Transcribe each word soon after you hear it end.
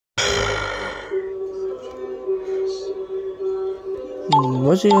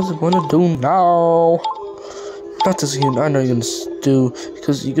What do you guys wanna do now? Not this again. I know you're gonna do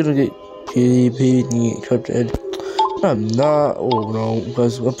because you're gonna get PvP and you get crypted. I'm not. Oh no,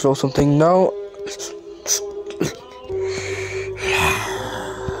 guys, I'm throw something now.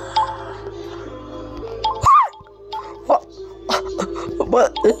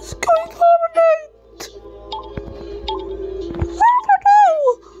 What is going on tonight? I don't know.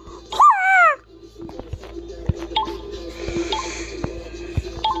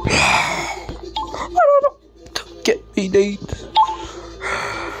 I don't know. Don't get me, Nate.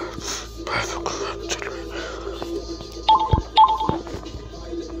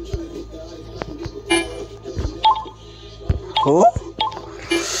 Oh?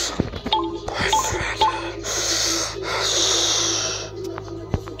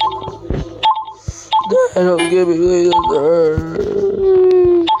 Don't give me later.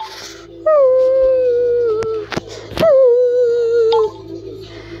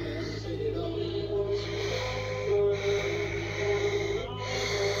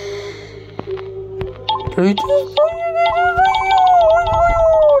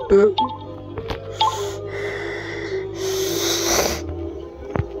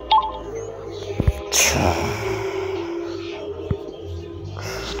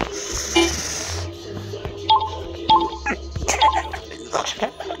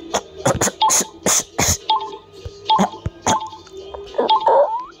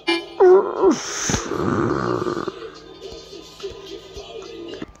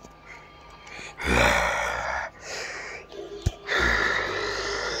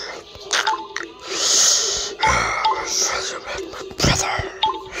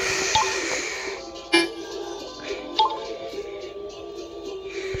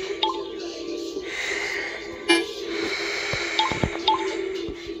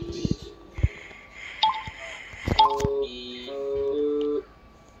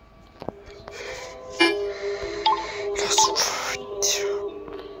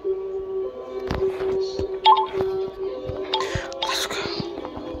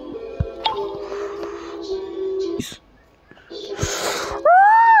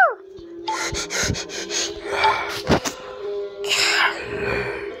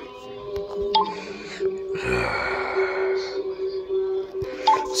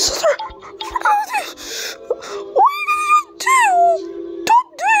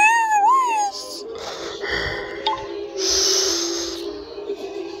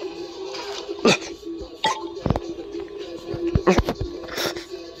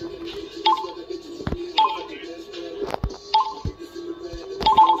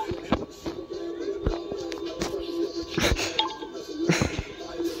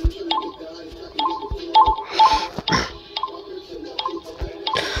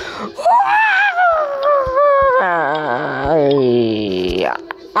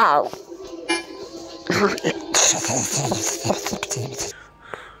 Ow.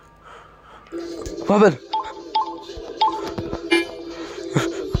 What happened?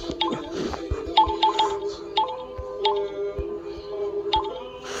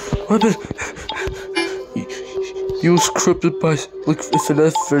 What happened? You was crypted by like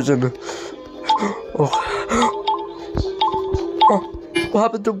FNF version. Oh. Oh. What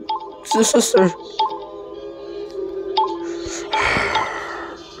happened to your sister?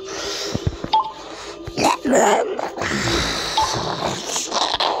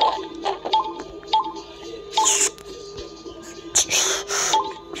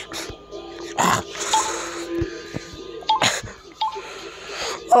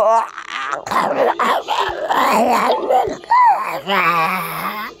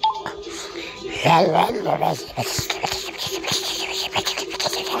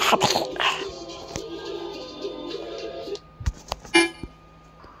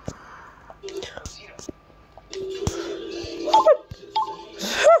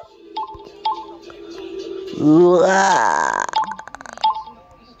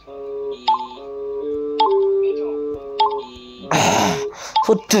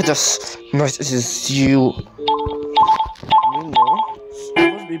 Who did this? Nice, this is you. No,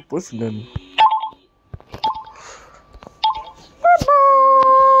 it must be boyfriend.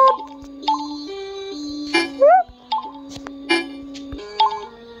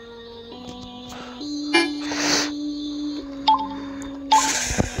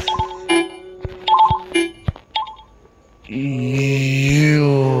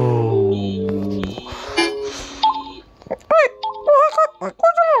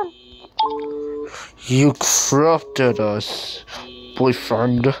 You corrupted us,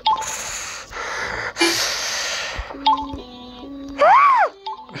 boyfriend.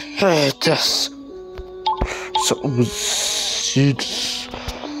 I hate this. So shoots.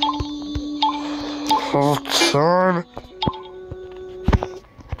 Hold on.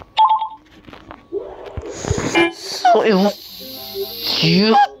 So it was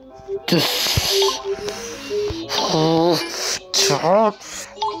you just hold on.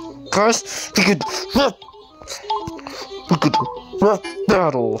 Guys, we could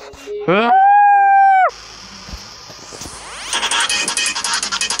battle.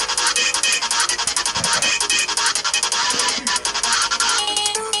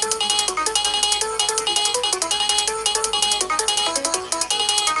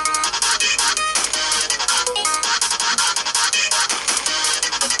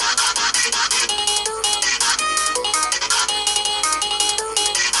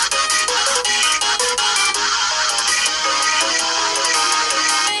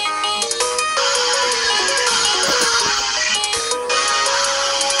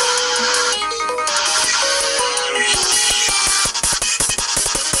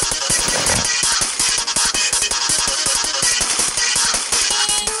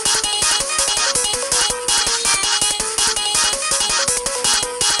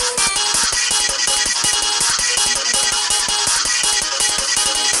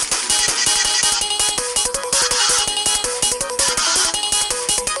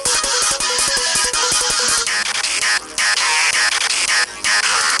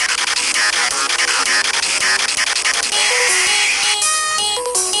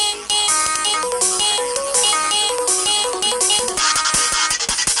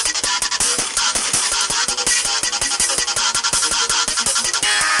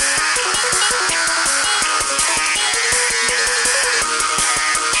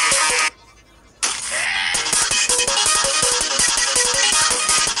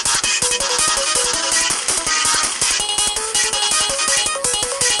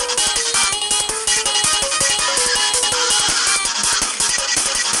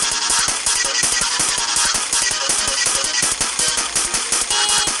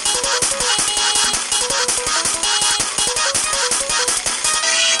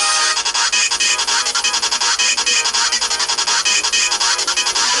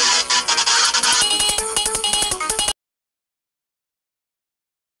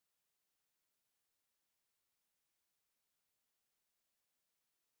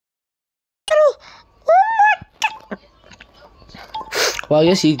 Well, I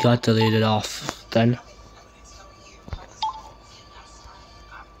guess he got deleted off then.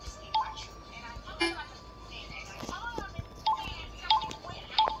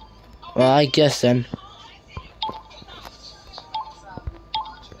 Well, I guess then.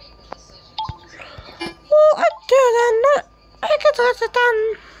 Well, I do then. I get it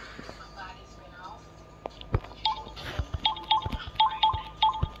done.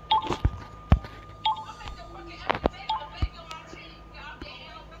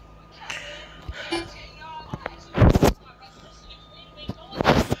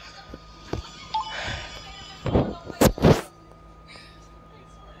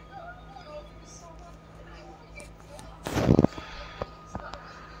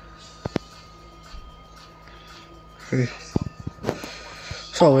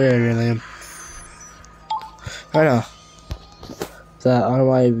 So weird, really. I know. That I don't know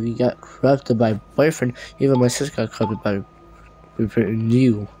why we got corrupted by boyfriend. Even my sister got corrupted by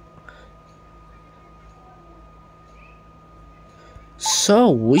you. So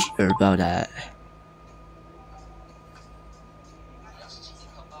weird about that.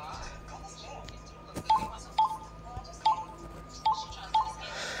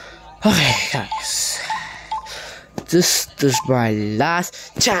 Okay, guys. This is my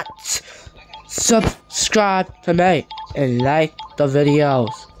last chance. Subscribe to me and like the videos,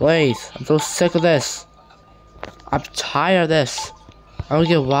 please. I'm so sick of this. I'm tired of this. I don't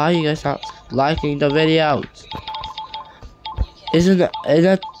get why you guys not liking the videos. Is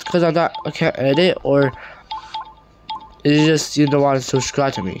that because I can't edit, or is it just you don't want to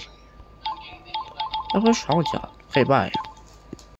subscribe to me? What's wrong with y'all? Okay, bye.